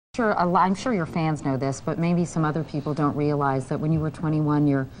I'm sure your fans know this, but maybe some other people don't realize that when you were 21,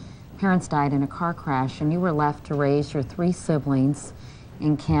 your parents died in a car crash, and you were left to raise your 3 siblings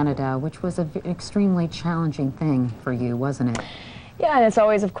in Canada, which was an extremely challenging thing for you, wasn't it? Yeah, and it's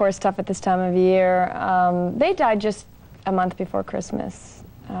always, of course, tough at this time of year. They died just a month before Christmas,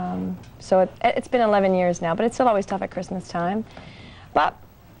 so it's been 11 years now, but it's still always tough at Christmas time. But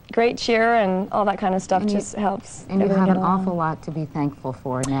great cheer and all that kind of stuff just helps. And you have an awful lot to be thankful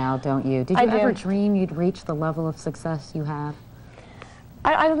for now, don't you? Did you ever dream you'd reach the level of success you have?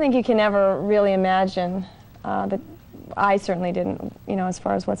 I don't think you can ever really imagine that. I certainly didn't, you know, as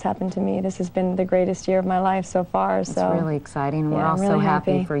far as what's happened to me. This has been the greatest year of my life so far. It's really exciting. We're all really so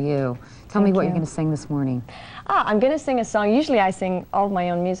happy for you. Tell me what you're going to sing this morning. I'm going to sing a song. Usually I sing all of my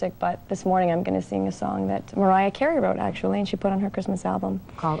own music, but this morning I'm going to sing a song that Mariah Carey wrote, actually, and she put on her Christmas album.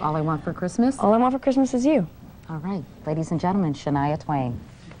 Called All I Want for Christmas? All I Want for Christmas Is You. All right. Ladies and gentlemen, Shania Twain.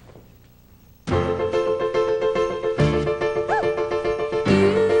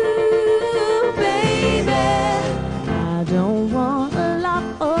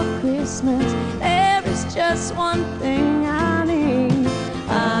 There is just one thing I need.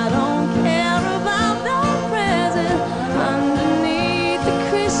 I don't care about no present underneath the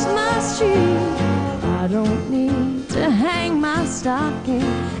Christmas tree. I don't need to hang my stocking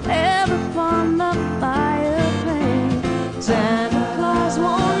ever upon the fireplace. Santa Claus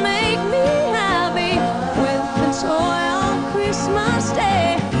won't make me happy with a toy on Christmas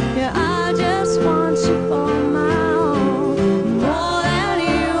Day. Yeah, I just want you for my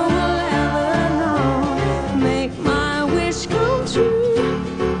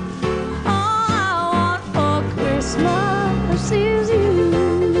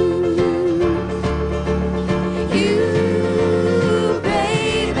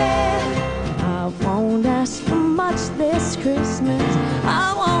this Christmas.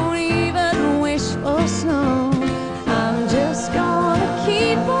 I won't even wish for snow. I'm just gonna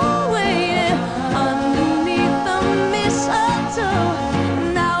keep on waiting underneath the mistletoe.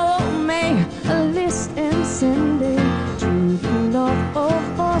 And I won't make a list and send it to the North Pole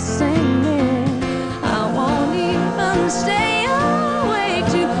for singing. I won't even stay awake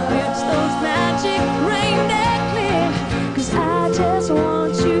to watch those magic reindeer click, 'cause I just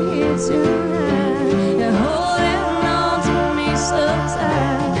want you here tonight.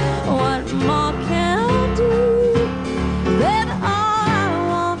 What more can I do? Baby, all I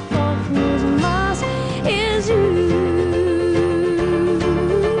want for Christmas is you.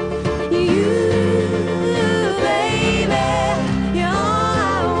 You, baby, you're all I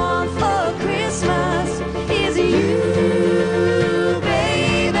want for Christmas is you,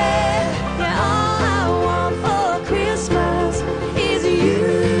 baby. Yeah, all I want for Christmas is you.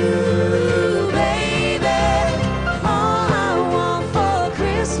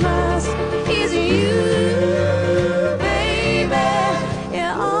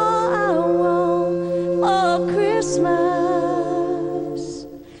 Christmas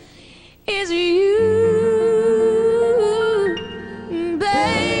is you,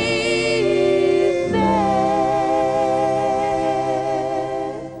 baby.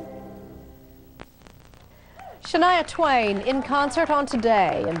 Shania Twain in concert on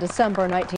Today in December 19